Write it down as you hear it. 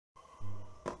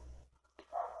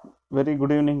Very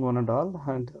good evening, one and all,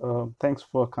 and thanks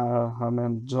for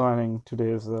joining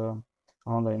today's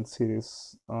online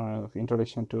series of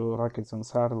Introduction to Rockets and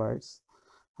Satellites.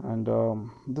 And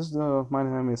my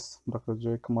name is Dr.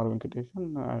 Jayakumar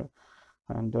Venkatesan,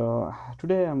 and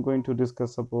today I'm going to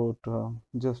discuss about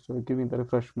just giving the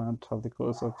refreshment of the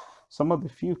course of some of the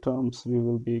few terms we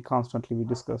will be constantly be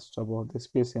discussed about the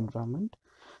space environment,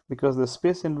 because the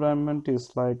space environment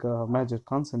is like a major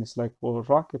concern. It's like for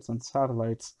rockets and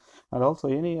satellites and also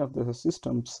any of the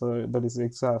systems that is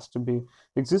exist to be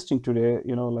existing today,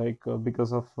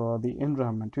 because of the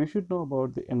environment. We should know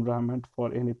about the environment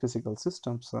for any physical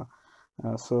systems.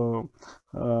 The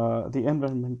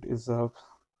environment is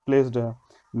plays a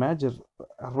major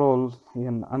role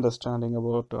in understanding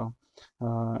about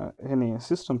any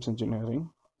systems engineering.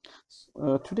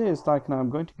 Today is like now I'm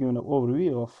going to give an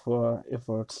overview of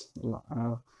efforts,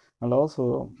 and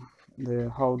also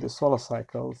how the solar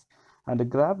cycles and the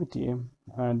gravity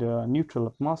and neutral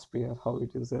atmosphere, how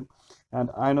it is,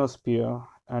 and ionosphere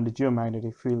and the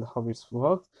geomagnetic field, how it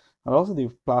works, and also the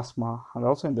plasma, and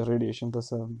also in the radiation,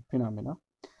 there's a phenomena.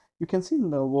 You can see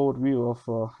in the overview of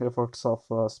efforts of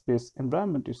space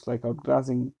environment, it's like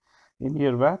outgassing in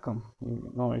near vacuum.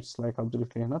 It's like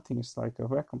absolutely nothing. It's like a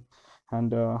vacuum,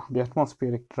 and the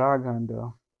atmospheric drag, and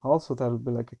also there will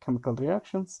be like a chemical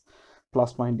reactions,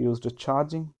 plasma-induced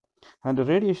charging, and the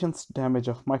radiation's damage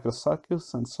of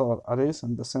microcircuits and solar arrays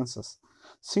and the sensors.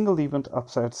 Single event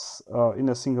upsets in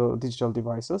a single digital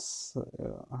devices,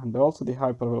 and also the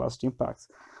hypervelocity impacts.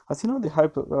 As you know, the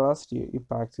hypervelocity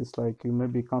impacts is like you may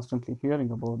be constantly hearing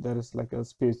about. There is like a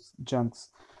space junks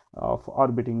of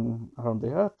orbiting around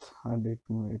the Earth, and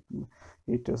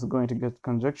it is going to get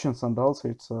conjunctions, and also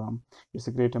it's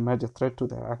a great major threat to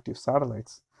the active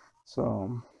satellites.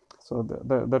 So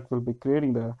that will be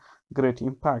creating the great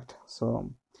impact.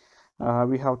 So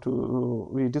we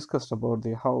discussed about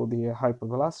the how the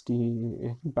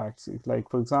hypervelocity impacts it. Like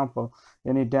for example,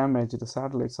 any damage to the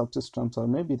satellite subsystems, or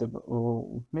maybe the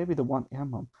 1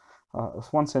 mm,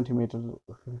 1 centimeter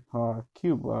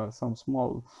cube, or some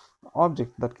small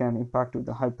object that can impact with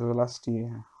the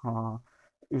hypervelocity.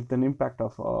 With an impact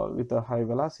of with a high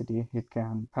velocity, it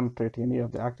can penetrate any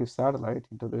of the active satellite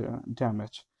into the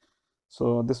damage.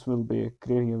 So this will be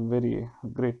creating a very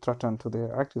great threat to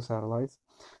the active satellites.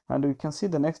 And we can see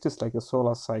the next is like a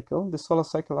solar cycle. The solar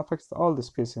cycle affects all the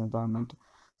space environment.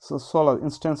 So solar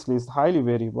instantly is highly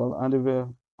variable,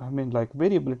 and like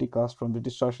variability caused from the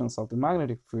distortions of the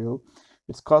magnetic field.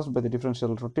 It's caused by the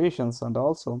differential rotations, and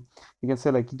also you can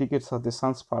say like indicators of the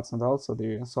sunspots and also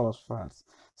the solar flares.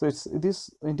 So it's these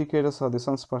indicators of the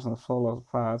sunspots and solar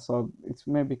flares. So it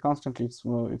may be constantly it's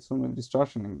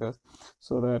distortion in this,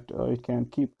 so that it can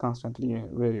keep constantly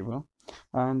variable.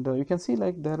 And you can see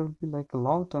like there will be like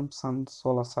long-term sun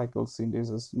solar cycles in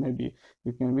this. Maybe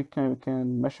we can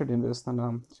measure in this,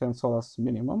 and 10 solar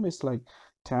minimum is like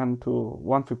 10 to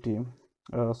 150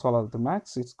 solar the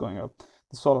max. It's going up.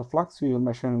 The solar flux we will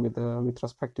measure with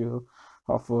respect to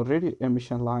of radio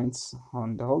emission lines,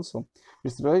 and also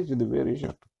it's related to the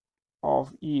variation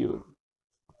of EU.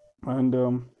 And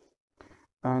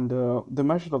the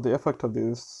measure of the effect of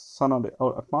the sun on the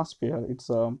atmosphere,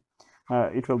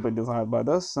 it will be desired by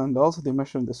this. And also the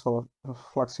measure in the solar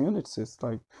flux units is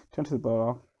like 10 to the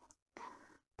power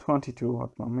 22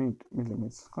 watt per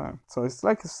millimeter square. So it's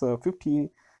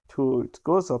 50 to, it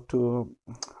goes up to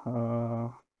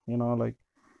you know like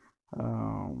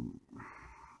um,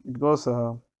 it goes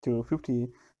to 50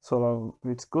 solar.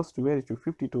 It goes to vary to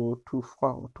 50 to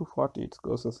 240. It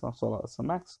goes as solar as a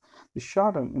max. The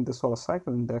short in the solar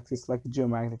cycle index is like a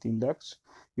geomagnetic index.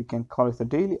 You can call it the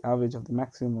daily average of the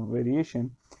maximum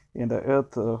variation in the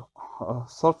Earth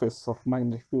surface of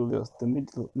magnetic field is the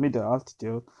mid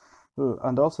altitude.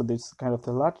 And also this kind of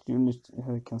the latitude,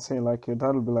 you can say like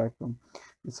that will be like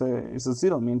it's a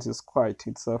 0 means it's quiet.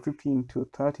 It's 15 to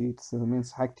 30 it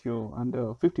means active, and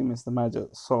 50 means the major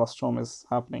solar storm is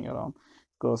happening around,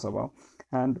 goes above.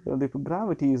 And the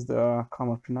gravity is the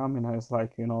common phenomena. Is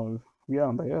like we are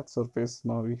on the Earth's surface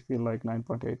now. We feel like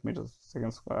 9.8 meters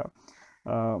second square.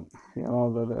 Uh, you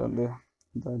know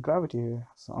the gravity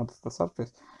is on the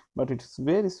surface, but it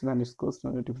varies when it goes to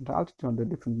a different altitude and the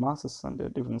different masses and the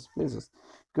different places.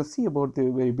 You can see about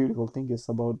the very beautiful thing is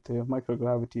about the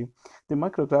microgravity. The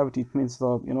microgravity, it means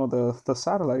the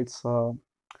satellites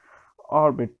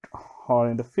orbit or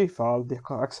in the free fall, they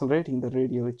are accelerating the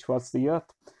radially towards the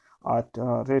Earth at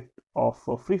rate of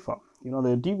free fall.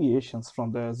 The deviations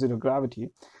from the zero gravity,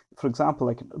 for example,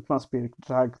 like an atmospheric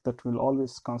drag that will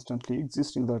always constantly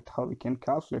existing, that how we can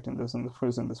calculate in this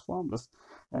in this formulas.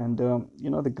 And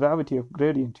the gravity of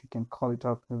gradient, you can call it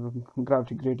up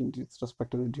gravity gradient with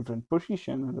respect to the different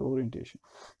position and orientation.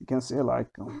 You can say like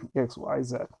x, y,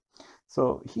 z.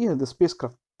 So here the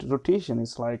spacecraft rotation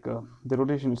is like the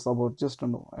rotation is about just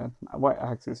on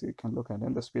y-axis. You can look at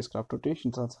in the spacecraft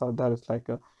rotation. That's how that is like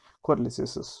a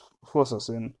correlates forces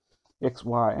in x,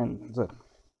 y, and z.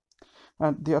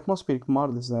 And the atmospheric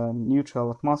model is a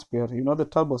neutral atmosphere. The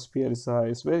turbosphere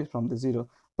is very from the zero,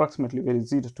 approximately very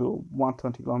 0 to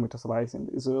 120 kilometers rise, and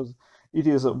it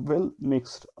is a well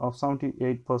mixed of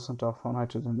 78% of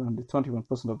nitrogen and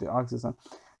 21% of the oxygen.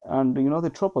 And the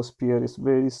troposphere is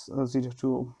very 0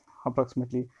 to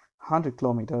approximately 100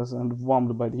 kilometers and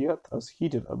warmed by the earth as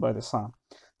heated by the sun.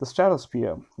 The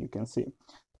stratosphere, you can see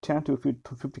 10 to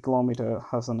 50 kilometers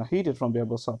has an heated from the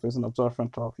above surface and absorption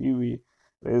of UV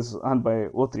is and by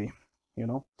O3.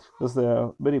 There's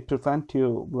the very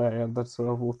preventive layer, that's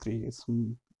O3 is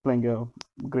playing a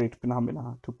great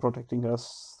phenomena to protecting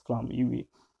us from UV.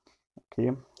 Okay,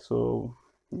 so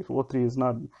if O3 is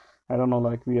not, I don't know,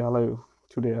 like we are alive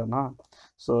today or not.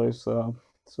 So it's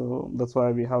so that's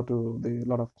why we have to, the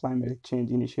lot of climate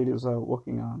change initiatives are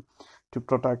working on to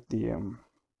protect the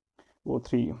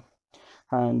O3.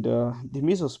 And the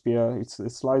mesosphere,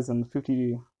 it lies in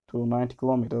 50 to 90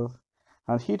 kilometers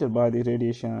and heated by the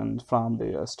radiation from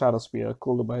the stratosphere,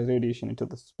 cooled by radiation into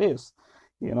the space.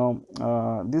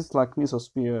 This like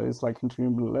mesosphere is like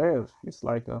intermediate layer. It's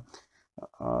like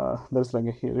there's like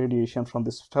a radiation from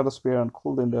the stratosphere and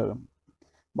cooled in the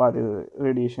by the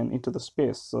radiation into the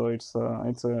space. So it's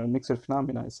a mixed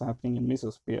phenomena is happening in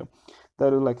mesosphere.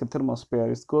 There is like a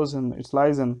thermosphere. It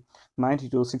lies in 90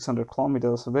 to 600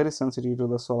 kilometers, very sensitive to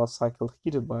the solar cycle,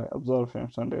 heated by absorption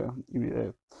and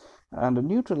UV. And the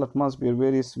neutral atmosphere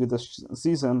varies with the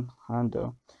season and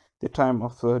the time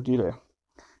of delay.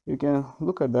 You can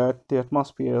look at that, the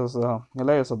atmospheres,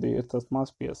 layers of the Earth's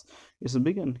atmospheres. It's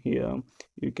begin here.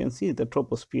 You can see the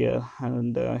troposphere,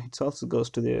 and it also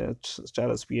goes to the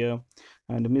stratosphere,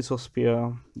 and the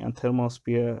mesosphere, and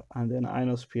thermosphere, and then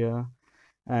ionosphere,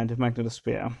 and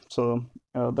magnetosphere. So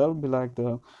that will be like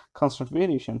the constant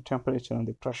variation, temperature, and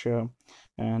the pressure,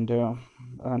 and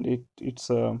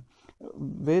it's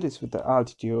varies with the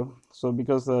altitude. So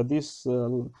because these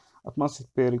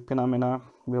atmospheric phenomena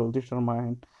will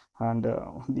determine and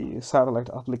the satellite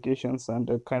applications and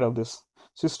kind of this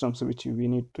systems which we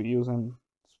need to use in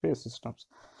space systems.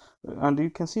 And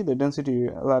you can see the density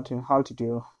that in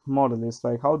altitude model is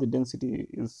like how the density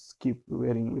is keep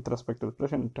varying with respect to the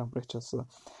pressure and temperature. So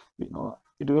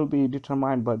it will be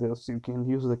determined by this. You can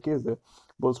use the case the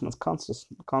Boltzmann's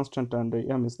constant, and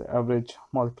m is the average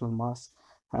molecular mass,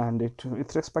 and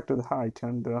with respect to the height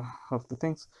and of the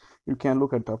things, you can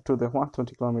look at up to the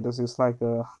 120 kilometers is like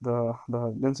the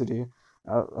density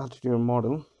altitude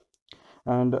model.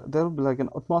 And there will be like an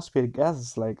atmospheric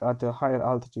gases like at a higher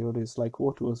altitude is like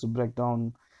O2 is break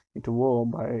down into O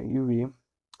by UV,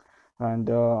 and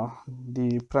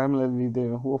the primarily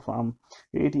the O from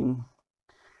 18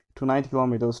 to 90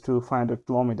 kilometers to 500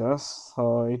 kilometers,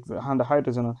 and the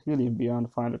hydrogen and helium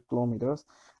beyond 500 kilometers,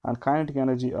 and kinetic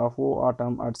energy of O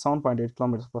atom at 7.8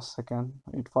 kilometers per second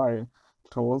at 5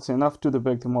 travels enough to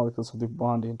break the molecules of the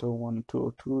bond into 1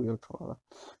 to 2 electron.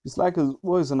 It's like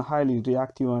O is highly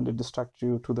reactive and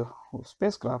destructive to the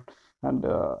spacecraft, and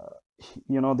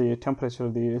the temperature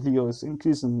of the LEO is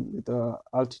increasing with the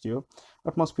altitude.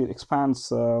 Atmosphere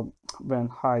expands when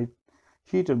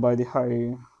heated by the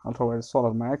high ultraviolet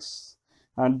solar max,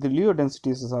 and the LEO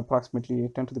densities is approximately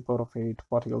 10 to the power of 8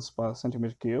 particles per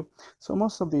centimeter cube. So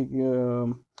most of the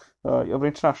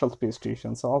international space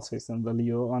stations also is in the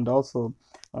LEO, and also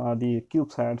the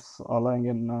CubeSats are lying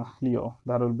in LEO.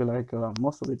 That will be like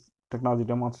most of the technology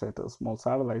demonstrators, small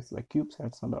satellites like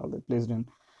CubeSats and all they placed in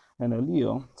a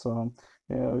LEO. So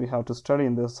we have to study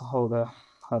in this how the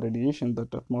radiation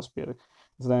that atmosphere.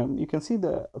 Then you can see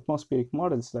the atmospheric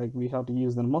models, like we have to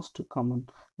use the most common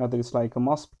method is like a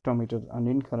mass spectrometer and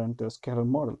in-current scatter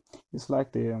model. It's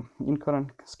like the in-current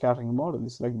scattering model.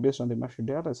 It's like based on the measured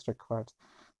data is required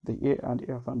the A and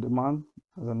F and demand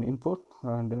as an input,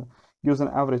 and gives an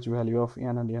average value of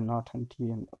N and N naught and T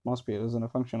in atmosphere as a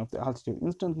function of the altitude.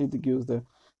 Instantly they gives the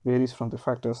varies from the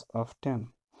factors of 10.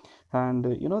 And the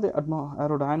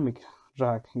aerodynamic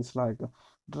drag is like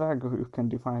drag you can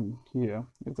define here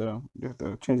with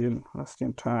the change in rest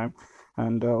in time,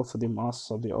 and also the mass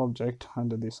of the object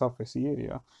and the surface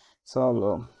area. it's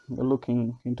all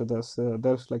looking into this.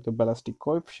 There's like a ballistic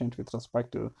coefficient with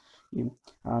respect to U,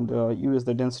 and U is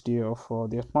the density of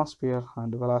the atmosphere,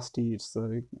 and velocity it's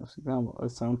example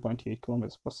 7.8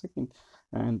 kilometers per second,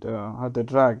 and at the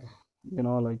drag,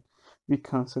 like we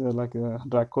consider like a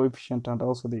drag coefficient and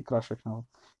also the cross-sectional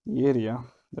area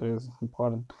that is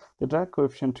important. The drag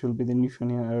coefficient will be the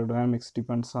Newtonian aerodynamics,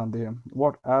 depends on the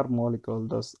what air molecule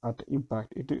does at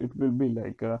impact. It will be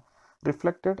like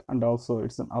reflected and also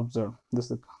it's an observed.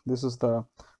 This is the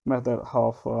method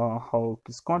of how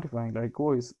it's quantifying, like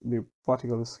oh is the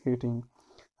particle is hitting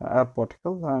air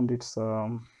particle, and it's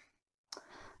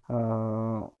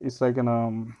like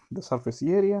an the surface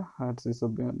area, and this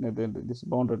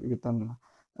bounded with a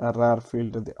rare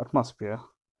field in the atmosphere.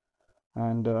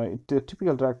 And the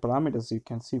typical drag parameters you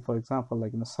can see, for example,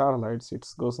 like in the satellites, it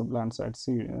goes on land side.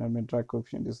 See, I mean, drag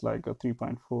coefficient is like a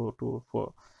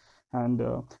 3.424, and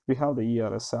we have the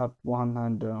ERS at 1,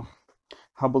 and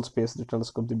Hubble Space the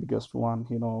telescope, the biggest one.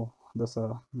 That's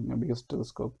a biggest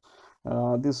telescope.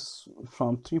 This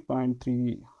from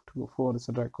 3.3 to 4 is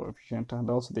a drag coefficient, and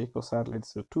also the Echo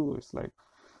satellites 2 is like.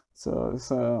 So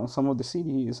some of the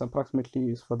CD is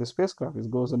approximately for the spacecraft.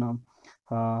 It goes in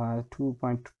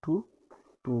 2.2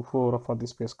 to 4 for the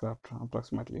spacecraft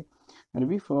approximately, and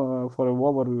we for a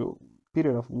overview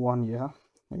period of 1 year,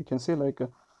 you can say like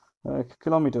a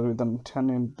kilometer within 10,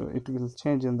 and it will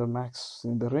change in the max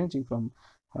in the ranging from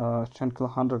 10 to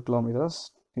 100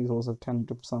 kilometers is also 10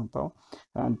 to percent power,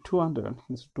 and 200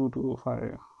 is 2 to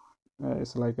 5.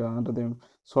 It's like under the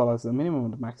solar is the minimum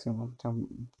and maximum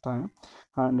time,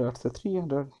 and at the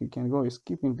 300 you can go. It's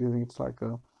keeping increasing. It's like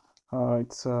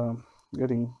it's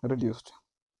getting reduced.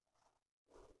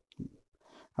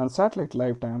 And satellite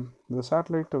lifetime, the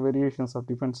satellite variations of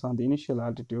depends on the initial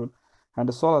altitude and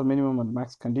the solar minimum and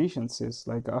max conditions. Is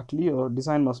like at LEO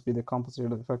design must be the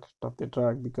compensated effect of the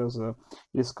drag, because it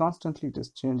is constantly it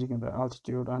is changing in the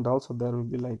altitude, and also there will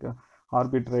be like a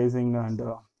orbit raising and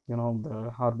the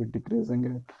orbit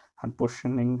decreasing and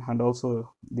positioning, and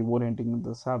also the orienting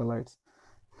the satellites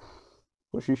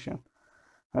position.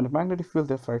 And magnetic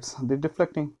field effects, the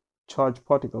deflecting charged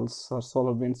particles or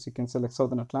solar winds, you can say like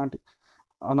Southern Atlantic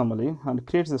anomaly, and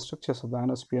creates the structures of the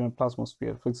ionosphere and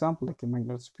plasmosphere. For example, like a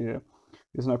magnetosphere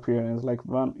is an appearance like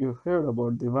when you heard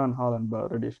about the Van Allen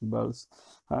radiation belts,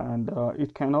 and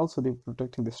it can also be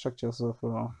protecting the structures of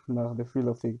the field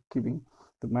of the keeping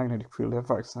the magnetic field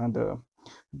effects, and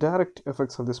direct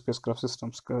effects of the spacecraft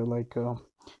systems like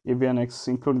avionics,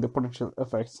 including the potential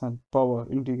effects and power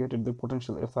indicated the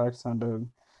potential effects, and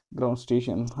ground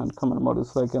station and command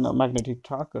modules like a magnetic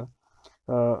tracker.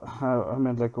 I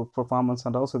mean, like performance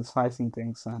and also the sizing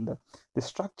things, and the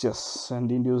structures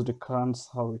and induced currents,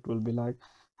 how it will be like,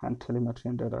 and telemetry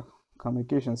and data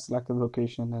communications, like the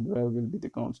location and where will be the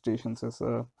ground stations is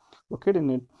located in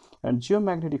it. And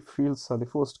geomagnetic fields are the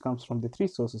force comes from the three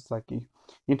sources, like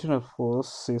internal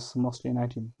force is mostly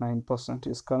 99%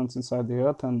 is currents inside the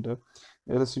earth, and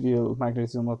residual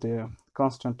magnetism of the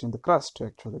constant in the crust.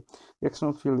 Actually, the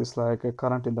external field is like a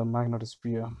current in the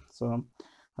magnetosphere. So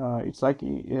it's like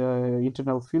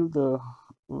internal field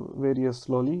varies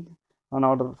slowly on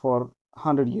order for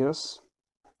 100 years.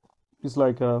 It's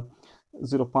like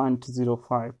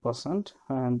 0.05%,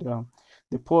 and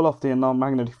the pole of the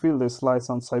magnetic field is lies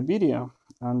on Siberia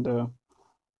and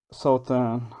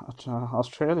southern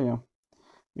Australia.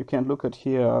 You can look at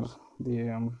here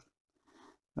the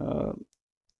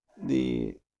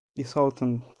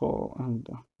southern pole and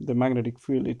the magnetic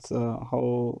field. It's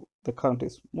how the current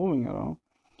is moving around.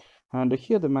 And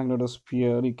here the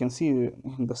magnetosphere, you can see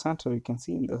in the center, you can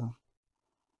see in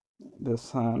the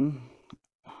sun,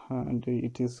 and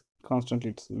it is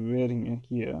constantly it's varying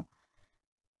here,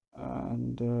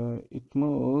 and it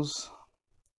moves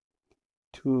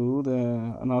to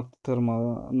the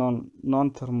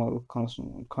non-thermal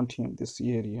continuum this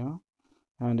area,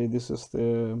 and this is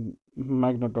the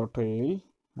magnetotail,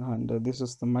 and this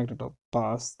is the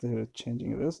magnetopath. They're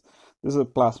changing this. This is a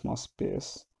plasma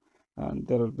space, and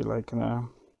there will be like a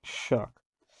shock.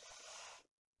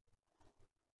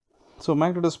 So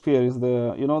magnetosphere is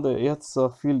the the Earth's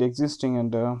field existing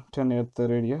and 10 Earth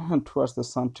radius and towards the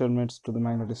sun terminates to the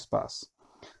magnetic path.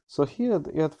 So here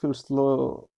the Earth field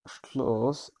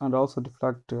slows and also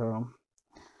deflect the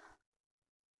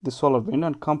solar wind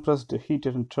and compressed,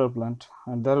 heated and turbulent,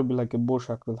 and there will be like a bow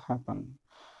shock will happen.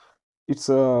 It's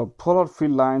a polar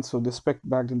field line, so the spec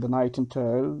back in the night and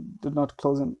tail did not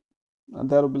close in,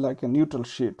 and there will be like a neutral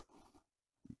sheet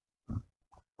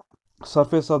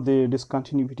surface of the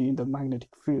discontinuity in the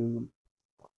magnetic field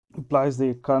implies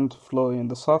the current flow in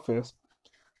the surface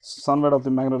sunward of the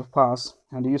magnetic path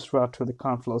and eastward to the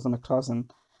current flows and across in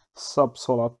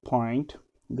subsolar point.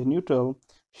 The neutral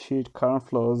sheet current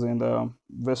flows in the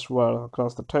westward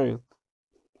across the tail.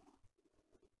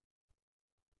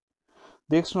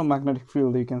 The external magnetic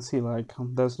field, you can see like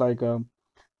there's like a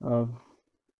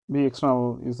V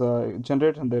external is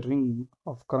generated in the ring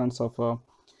of currents of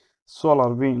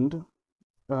solar wind,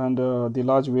 and the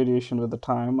large variation with the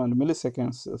time and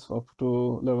milliseconds is up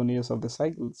to 11 years of the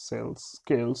cycle cells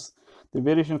scales. The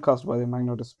variation caused by the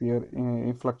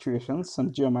magnetosphere fluctuations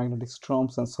and geomagnetic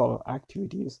storms and solar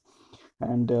activities.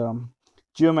 And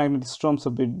geomagnetic storms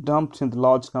have been dumped in the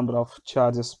large number of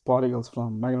charges particles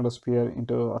from magnetosphere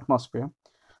into atmosphere.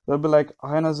 There'll be like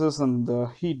ionizers and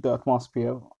heat the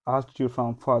atmosphere, altitude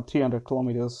from 300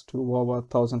 kilometers to over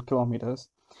 1000 kilometers,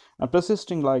 and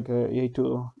persisting like 8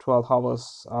 to 12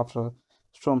 hours after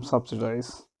storm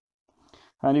subsidies.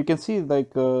 And you can see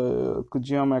like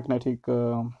geomagnetic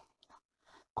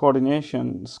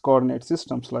coordinate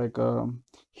systems like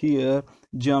here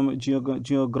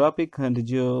geographic and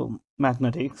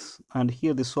geomagnetics, and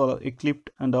here the solar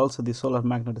eclipse and also the solar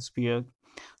magnetosphere,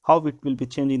 how it will be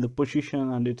changing the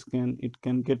position, and it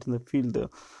can get in the field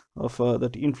of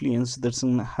that influence that's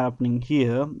happening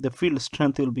here. The field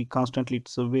strength will be constantly, it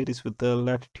varies with the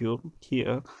latitude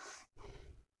here.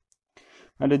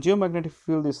 And a geomagnetic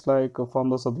field is like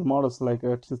formulas of the models like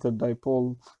a tilted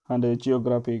dipole, and a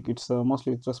geographic, it's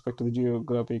mostly with respect to the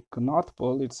geographic north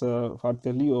pole. It's at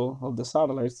the LEO of the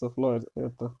satellites of low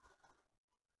Earth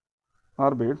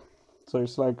orbit. So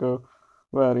it's like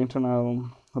where internal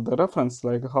the reference,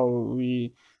 like how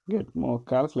we get more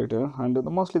calculator, and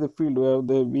mostly the field where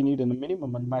we need a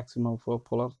minimum and maximum for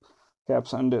polar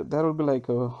caps, and there will be like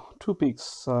two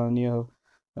peaks near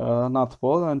north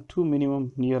pole and two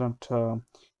minimum near at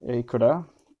equator,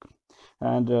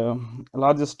 and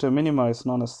largest minima is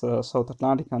known as the South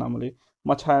Atlantic anomaly,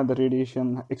 much higher the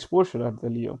radiation exposure at the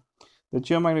LEO. The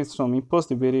geomagnetic storm impose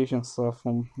the variations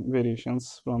from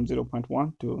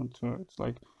 0.1 to it's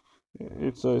like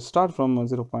it's start from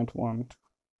 0.1,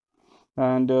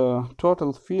 and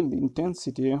total field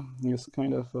intensity is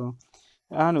kind of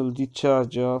annual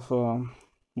discharge of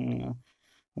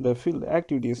the field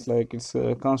activities, like it's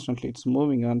constantly it's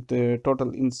moving, and the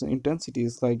total intensity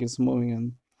is like it's moving,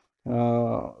 and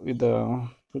with the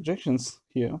projections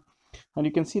here. And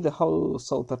you can see the how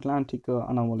South Atlantic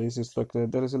anomalies is like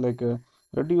there is like a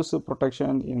reduced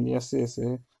protection in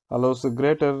SASA allows a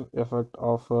greater effect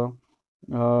of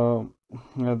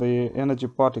the energy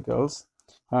particles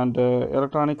and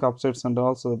electronic upsets and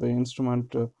also the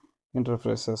instrument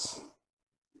interfaces.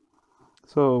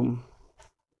 So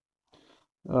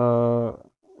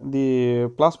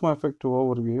the plasma effect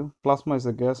overview. Plasma is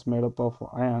a gas made up of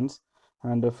ions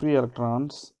and free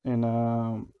electrons in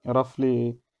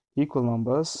roughly equal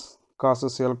numbers,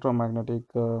 causes electromagnetic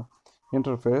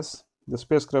interface, the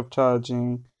spacecraft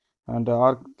charging and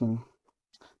arcing,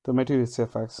 the materials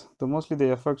effects. Mostly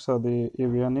the effects are the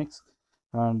avionics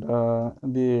and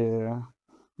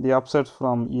the upsets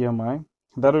from EMI.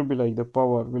 That will be like the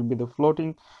power will be the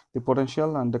floating, the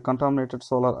potential, and the contaminated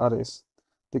solar arrays.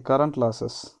 The current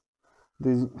losses.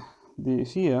 The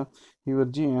here your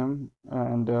GM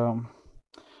and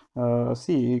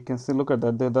see, you can still look at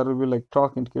that. There will be like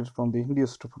torque indicated from the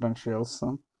induced potentials,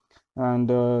 and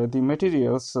the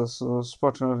materials so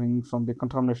sputtering from the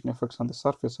contamination effects on the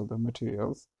surface of the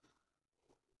materials.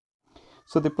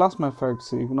 So the plasma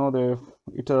effects,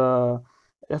 the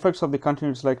effects of the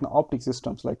continuous like optic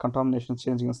systems, like contamination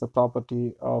changing the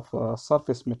property of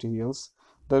surface materials.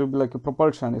 There will be like a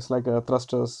propulsion, it's like a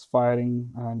thrusters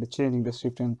firing and changing the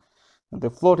shift in the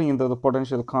floating into the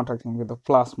potential contacting with the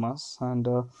plasmas, and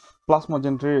plasma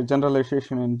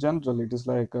generalization in general, it is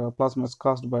like plasma is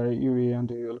caused by UV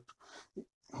and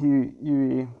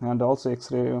UV and also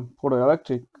X-ray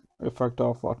photoelectric effect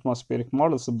of atmospheric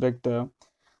models break the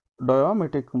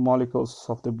diametric molecules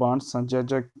of the bonds and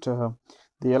eject the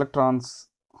electrons,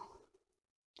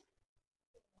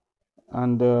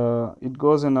 and it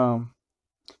goes in a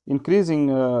increasing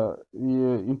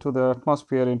into the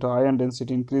atmosphere, into ion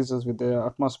density increases with the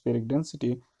atmospheric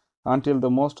density until the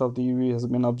most of the UV has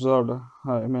been absorbed.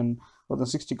 For the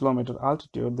 60-kilometer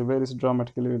altitude, the varies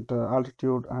dramatically with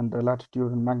altitude and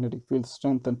latitude and magnetic field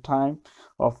strength and time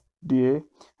of day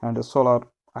and solar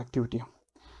activity.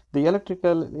 The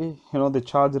electrically, the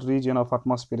charged region of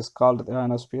atmosphere is called the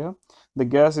ionosphere. The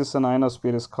gas is an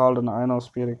ionosphere is called an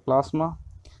ionospheric plasma.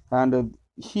 And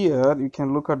here you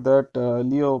can look at that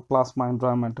LEO plasma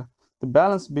environment. The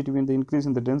balance between the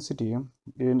increasing the density and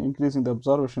increasing the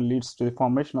absorption leads to the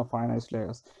formation of ionized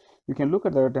layers. You can look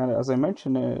at that, and as I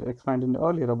mentioned, explained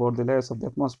earlier about the layers of the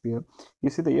atmosphere. You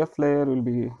see the F layer will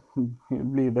be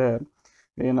there,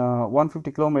 in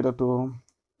 150 kilometer to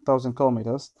 1000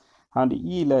 kilometers, and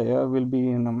E layer will be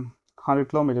in 100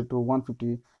 kilometer to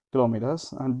 150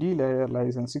 kilometers, and D layer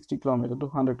lies in 60 kilometer to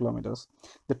 100 kilometers.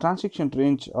 The transition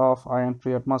range of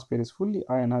ion-free atmosphere is fully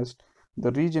ionized,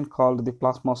 the region called the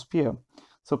plasmasphere.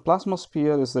 So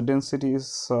plasmasphere is the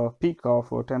density's peak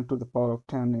of 10 to the power of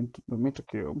 10 into the meter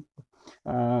cube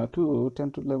to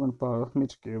 10 to 11 power of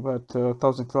meter cube at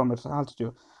 1000 kilometers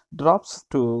altitude, drops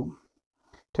to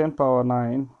 10 power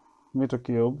 9 meter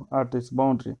cube at its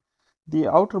boundary. The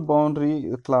outer boundary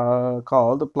is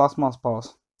called the plasma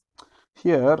pause.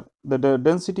 Here, the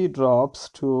density drops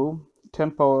to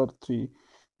 10 power 3,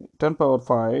 10 power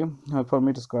 5 per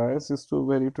meter square. Is to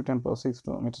vary to 10 power 6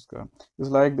 per meter square. It's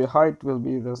like the height will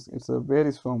be this. It's a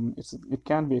varies from. It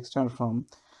can be extended from.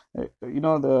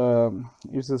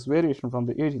 It's this variation from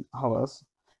the 18 hours.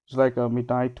 It's like a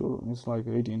midnight to it's like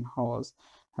 18 hours,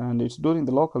 and it's during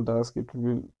the local dusk. It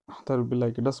will there will be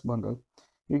like a dusk bungle.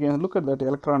 You can look at that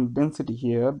electron density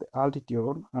here, the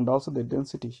altitude, and also the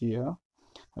density here.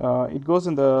 It goes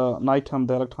in the nighttime,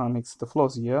 the electronics, the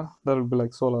flows here. There will be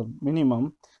like solar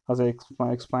minimum, as I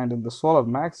explained in the solar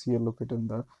max here. Look at in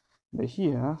the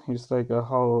here. It's like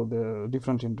how the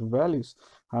different into values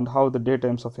and how the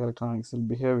daytimes of electronics will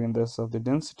behave in this of the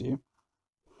density.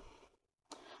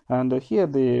 And here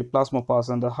the plasma pass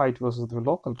and the height versus the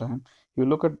local time. You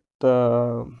look at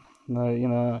the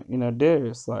in a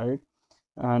day side,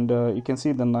 and you can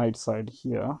see the night side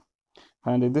here,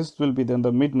 and this will be then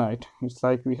the midnight. It's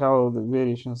like we have the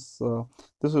variations.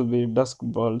 This will be dusk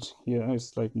bulge here.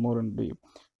 It's like more and deep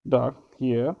dark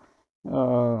here.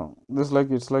 This like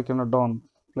it's like in a dawn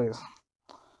place.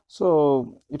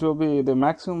 So it will be the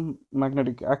maximum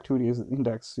magnetic activity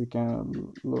index. You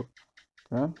can look.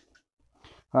 Okay.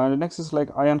 And next is like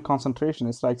ion concentration.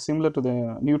 It's like similar to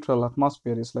the neutral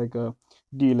atmosphere. It's like a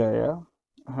D layer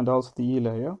and also the E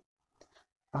layer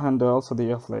and also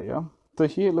the F layer. So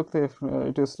here look,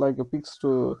 it is like a peaks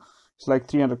to it's like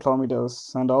 300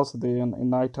 kilometers, and also in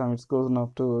nighttime it goes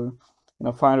up to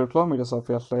 500 kilometers of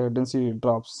F layer. Density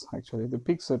drops actually. The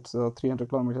peaks at 300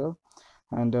 kilometers,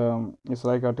 and it's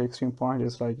like at the extreme point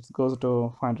it's like it goes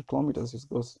to 500 kilometers. It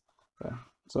goes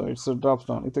so it's a drops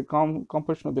down. It's a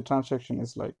composition of the transaction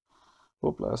is like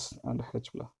O plus and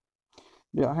H plus.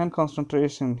 The ion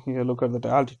concentration here, look at the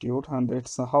altitude, and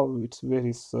it's how it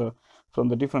varies from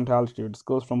the different altitudes. It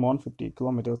goes from 150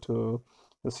 kilometers to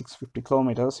 650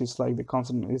 kilometers. It's like the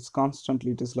constant. It's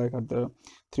constantly. It is like at the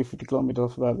 350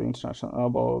 kilometers where the international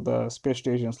above the space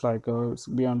stations, like it's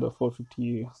beyond the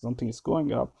 450 something is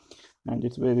going up, and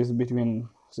it varies between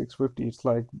 650. It's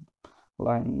like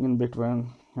lying in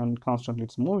between, and constantly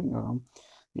it's moving around.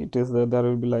 It is there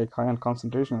will be like ion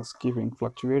concentrations keeping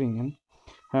fluctuating in.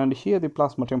 And here the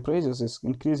plasma temperatures is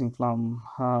increasing from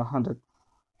 100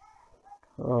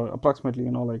 approximately,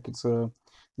 like it's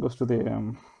goes to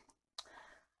the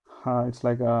it's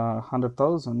like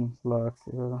 100,000 like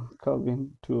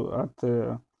Kelvin to at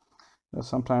the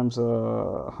sometimes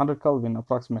 100 Kelvin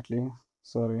approximately.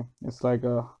 Sorry, it's like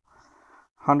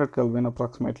 100 Kelvin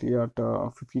approximately at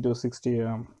 50 to 60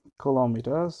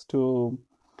 kilometers to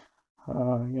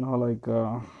like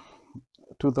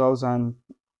 2000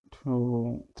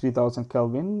 to 3000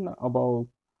 Kelvin above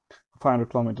 500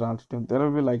 kilometer altitude. There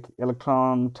will be like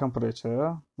electron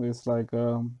temperature. It's like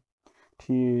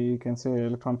you can say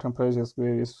electron temperature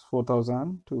varies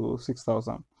 4000 to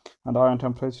 6000, and ion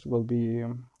temperature will be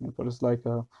it's like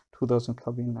 2000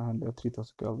 Kelvin and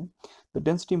 3000 Kelvin. The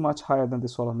density much higher than the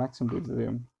solar maximum due to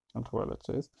the ultraviolet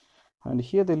rays. And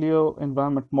here the Leo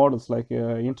environment models like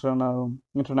international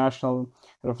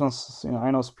reference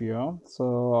ionosphere. So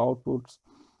outputs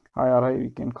IRI, we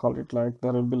can call it like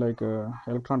there will be like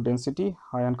electron density,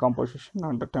 ion composition,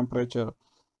 and the temperature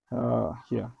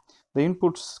here. The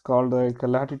inputs called like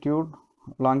latitude,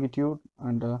 longitude,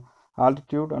 and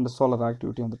altitude, and the solar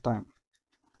activity on the time.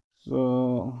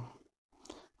 So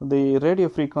the radio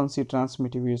frequency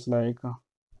transmittive is like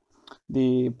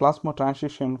the plasma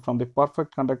transition from the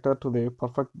perfect conductor to the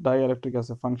perfect dielectric as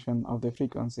a function of the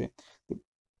frequency.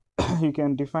 You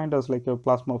can define it as like a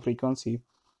plasma frequency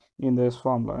in this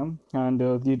formula, and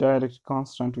the dielectric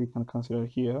constant we can consider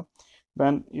here.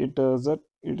 When it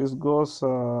goes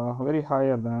very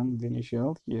higher than the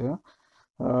initial here,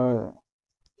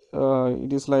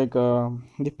 it is like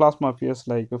the plasma appears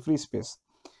like a free space.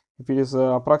 If it is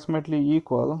approximately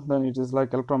equal, then it is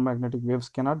like electromagnetic waves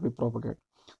cannot be propagated.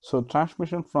 So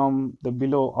transmission from the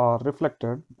below are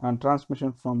reflected, and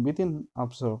transmission from within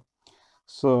observed.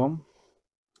 So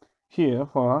here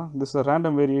for this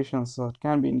random variations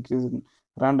can be increased in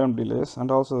random delays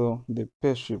and also the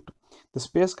phase shift. The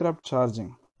spacecraft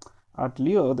charging. At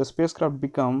LEO, the spacecraft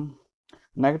become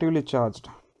negatively charged.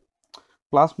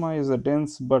 Plasma is a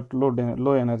dense but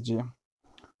low energy.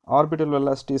 Orbital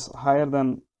velocity is higher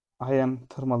than ion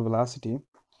thermal velocity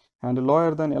and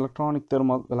lower than electronic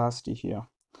thermal velocity here.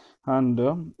 And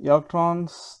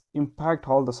electrons impact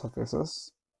all the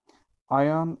surfaces.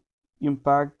 Ion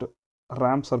impact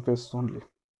RAM surface only.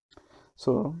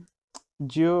 So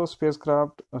GEO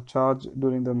spacecraft charge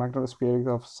during the magnetospheric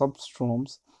of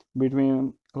substorms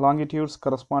between longitudes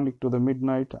corresponding to the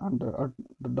midnight and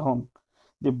the dawn.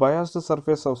 The biased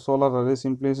surface of solar arrays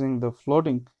influencing the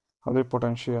floating of the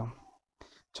potential.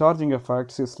 Charging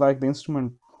effects is like the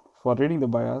instrument for reading the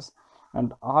bias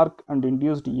and arc and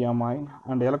induced EMI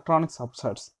and electronic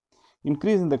subsets,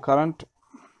 increasing the current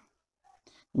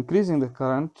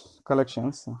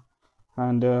collections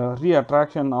and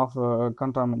reattraction of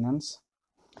contaminants.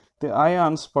 The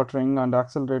ion sputtering and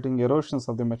accelerating erosions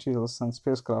of the materials and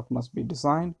spacecraft must be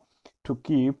designed to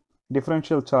keep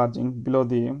differential charging below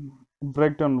the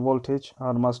breakdown voltage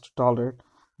or must tolerate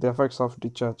the effects of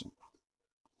discharging.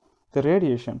 The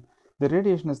radiation. The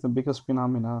radiation is the biggest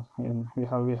phenomena, and we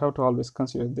have to always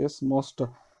consider this. Most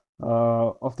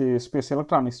of the space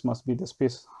electronics must be the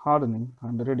space hardening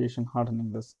and the radiation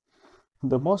hardening. This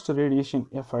the most radiation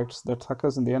effects that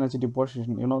occurs in the energy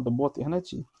deposition. The both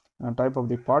energy and type of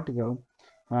the particle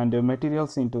and the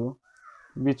materials into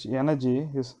which energy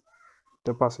is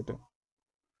deposited.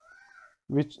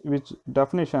 Which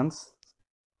definitions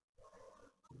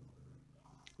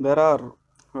there are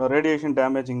radiation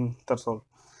damaging threshold.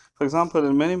 For example,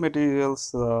 in many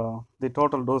materials, the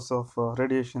total dose of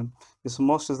radiation is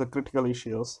most is the critical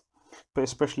issues,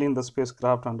 especially in the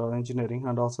spacecraft and engineering,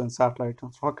 and also in satellite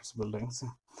and rockets buildings.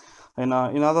 In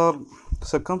other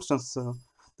circumstances,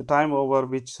 the time over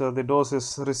which the dose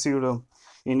is received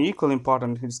in equal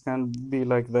importance, it can be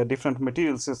like the different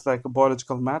materials. It's like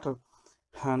biological matter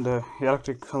and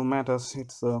electrical matters.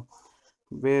 It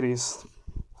varies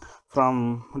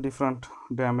from different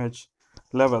damage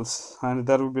levels, and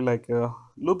there will be like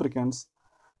lubricants,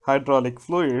 hydraulic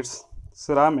fluids,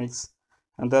 ceramics,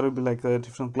 and there will be like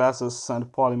different glasses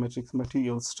and polymetric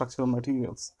materials, structural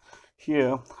materials.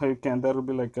 Here there will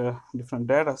be like different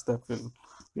data that will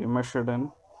be measured in,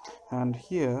 and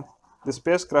here the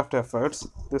spacecraft efforts,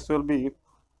 this will be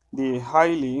the high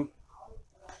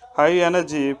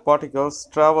energy particles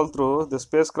travel through the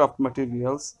spacecraft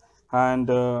materials and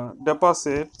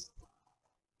deposit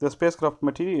the spacecraft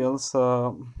materials.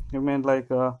 You mean like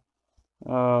the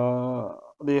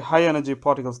high energy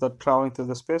particles that traveling through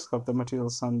the spacecraft, the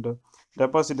materials, and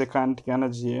deposit the kinetic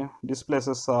energy,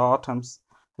 displaces atoms,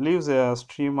 leaves a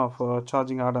stream of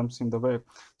charging atoms in the way.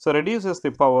 So reduces the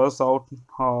powers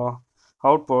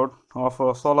output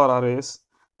of solar arrays,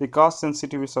 the cost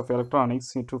sensitivities of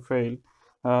electronics to fail,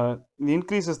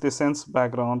 increases the sense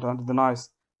background and the noise.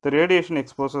 The radiation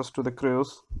exposures to the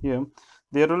crews here.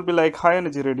 There will be like high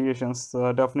energy radiations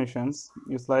definitions.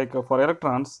 It's like for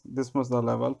electrons, this was the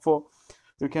level. For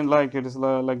you can like it is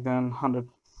like then 100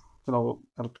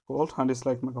 electric volt, and it's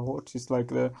like megavolts. It's like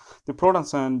the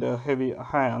protons and heavy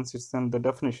ions. It's then the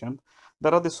definition.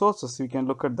 There are the sources. You can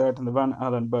look at that in the Van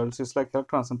Allen belts. It's like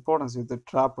electrons and protons with the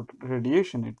trap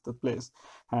radiation at the place,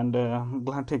 and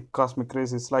galactic cosmic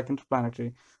rays is like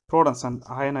interplanetary protons and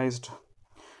ionized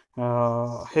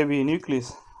heavy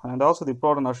nucleus, and also the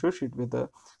proton associated with the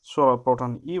solar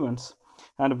proton events.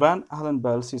 And Van Allen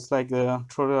belts is like the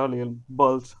toroidal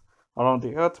belts around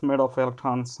the Earth made of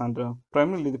electrons and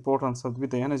primarily the protons with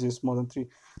the energy is more than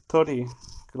 330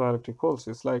 kiloelectric volts.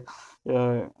 It's like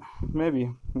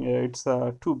maybe it's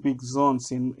two big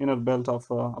zones in inner belt of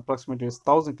approximately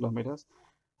 1,000 kilometers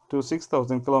to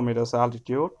 6,000 kilometers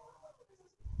altitude.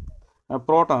 A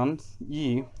proton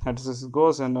E, it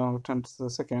goes in 10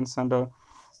 seconds, and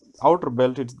outer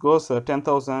belt it goes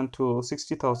 10,000 to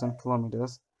 60,000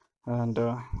 kilometers, and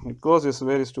it goes is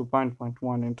varies to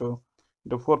 0.1 into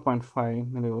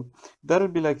 4.5 millivolt. There will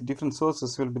be like different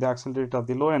sources will be the accelerator of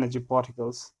the low energy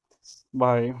particles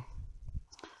by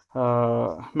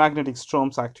magnetic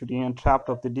storms activity and trapped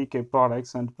of the decay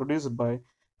products and produced by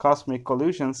cosmic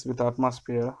collisions with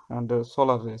atmosphere and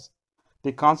solar rays.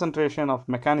 The concentration of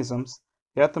mechanisms,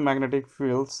 earth magnetic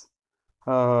fields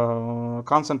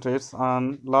concentrates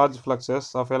on large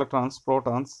fluxes of electrons,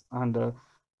 protons, and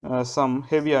some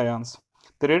heavy ions.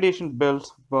 The radiation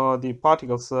belt, the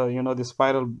particles, the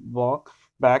spiral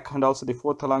back, and also the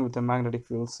fourth along with the magnetic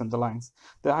fields and the lines.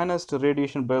 The ionized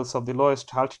radiation belts of the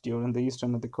lowest altitude in the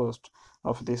eastern and the coast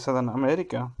of the Southern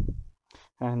America,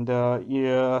 and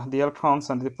yeah, the electrons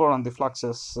and the proton, the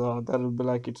fluxes, that will be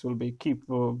like, it will be keep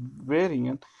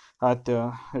varying at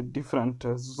different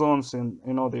zones in,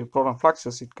 the proton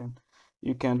fluxes.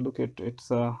 You can look at it,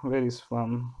 varies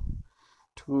from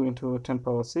 2 into 10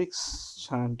 power 6,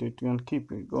 and it can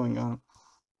keep it going on.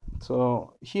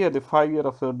 So here the 5 year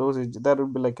of dosage, that will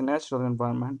be like a natural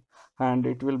environment, and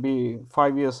it will be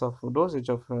 5 years of dosage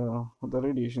of the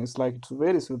radiation. It's like it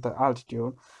varies with the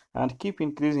altitude and keep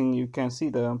increasing. You can see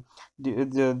the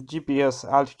GPS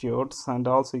altitudes, and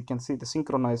also you can see the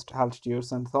synchronized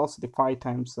altitudes, and also the 5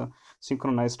 times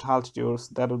synchronized altitudes.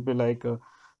 That will be like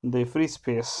the free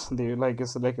space. The like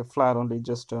it's like a flare, only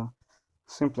just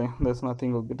simply there's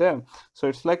nothing will be there. So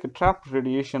it's like a trapped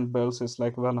radiation belts. It's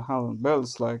like when how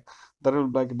belts, like there will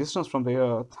be like a distance from the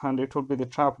earth, and it will be the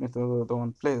trapped into the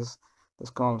one place that's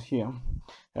called here.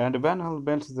 And Van Allen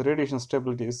belt is the radiation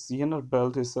stability. The inner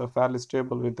belt is fairly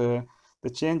stable with the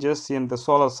changes in the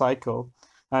solar cycle,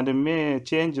 and it may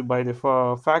change by the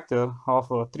factor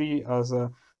of 3 as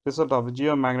a result of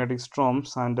geomagnetic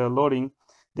storms and loading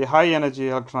the high energy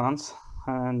electrons.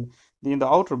 And in the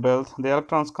outer belt, the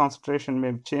electrons concentration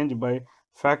may change by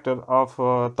factor of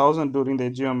 1000 during the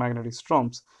geomagnetic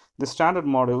storms. The standard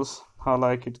models are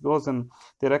like it goes in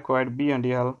the required B and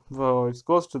L. It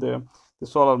goes to the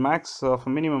solar max of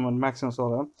minimum and maximum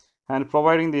solar, and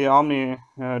providing the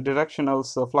omnidirectional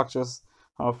fluxes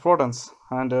of photons.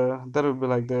 And there will be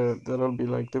like the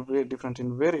very different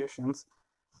in variations.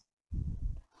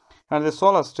 And the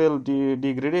solar scale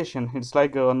degradation, it's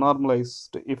like a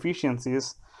normalized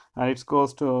efficiencies, and it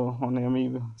goes to 1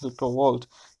 MeV per volt.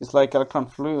 It's like electron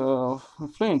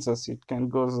fluences. It can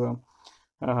goes you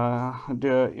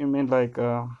mean like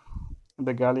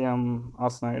the gallium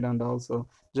arsenide, and also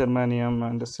germanium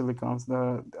and the silicons.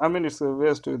 I mean, it's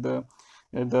ways to the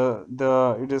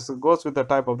it is goes with the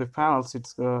type of the panels.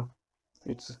 It's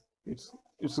it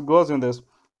goes in this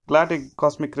galactic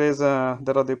cosmic rays.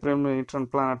 There are the primary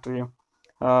interplanetary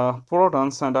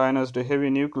protons and ionized heavy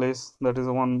nucleus. That is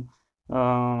one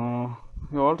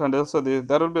volt. And also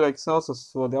there will be like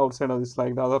sources for the outside of this,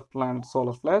 like the other planet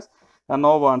solar flares and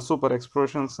nova and super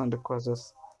explosions and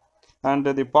quasars. And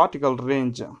the particle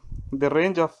range, the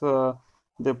range of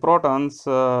the protons,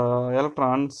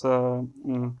 electrons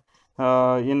in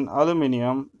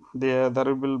aluminum, there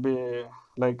will be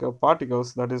like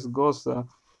particles that is goes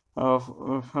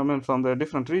I mean, from the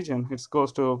different region, it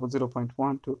goes to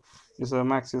 0.1 to is a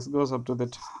max, it goes up to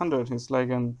that 100. It's like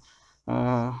an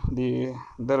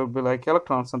there will be like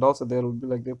electrons, and also there will be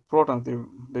like the protons,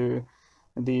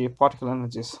 the particle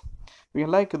energies. We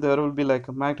like there will be like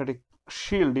a magnetic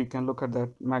shield. You can look at that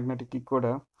magnetic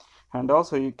equator, and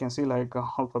also you can see like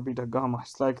alpha, beta, gamma.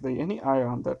 It's like the any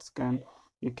ion that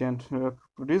you can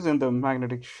produce in the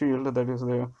magnetic shield. That is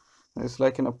the it's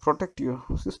like in a protective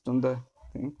system, the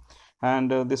thing. And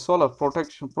the solar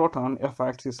protection proton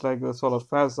effect is like the solar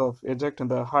phase of ejecting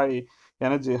the high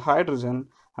energy hydrogen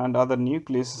and other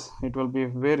nucleus. It will be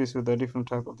varies with the different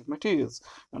type of the materials.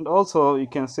 And also you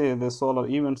can say the solar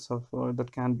events of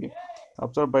that can be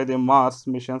observed by the Mars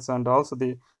missions, and also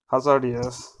the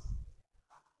hazardous.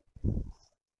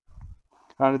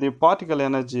 And the particle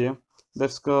energy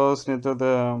that goes into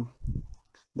the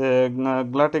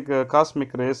galactic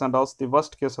cosmic rays, and also the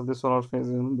worst case of the solar phase,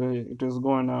 it is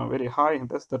going very high.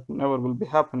 That never will be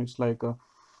happen. It's like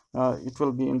it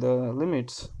will be in the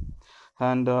limits.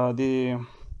 And the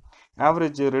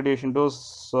average radiation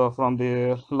dose from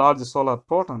the large solar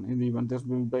proton, and even there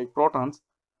will be protons,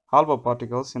 alpha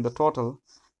particles in the total,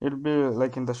 it will be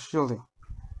like in the shielding.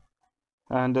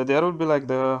 And there will be like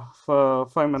the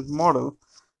Feynman model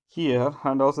here,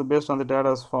 and also based on the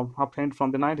data from obtained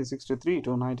from the 1963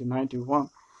 to 1991.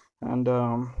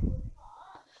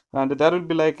 And there will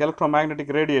be like electromagnetic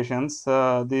radiations.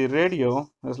 The radio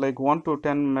is like 1 to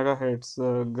 10 megahertz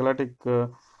galactic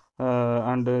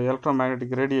and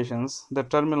electromagnetic radiations. The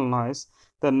terminal noise,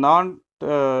 the non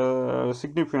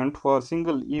significant for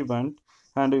single event,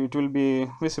 and it will be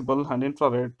visible and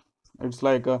infrared. It's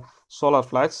like a solar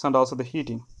flux, and also the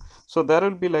heating. So there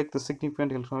will be like the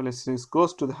significant electrolysis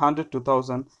goes to the 100 to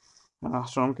 1000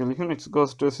 astronomical units,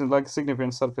 goes to like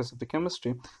significant surface of the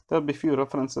chemistry. There will be few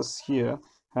references here,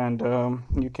 and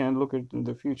you can look at in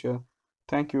the future.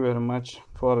 Thank you very much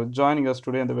for joining us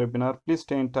today in the webinar. Please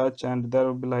stay in touch, and there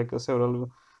will be like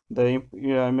several very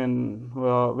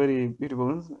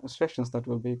beautiful sessions that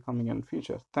will be coming in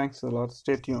future. Thanks a lot.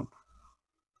 Stay tuned.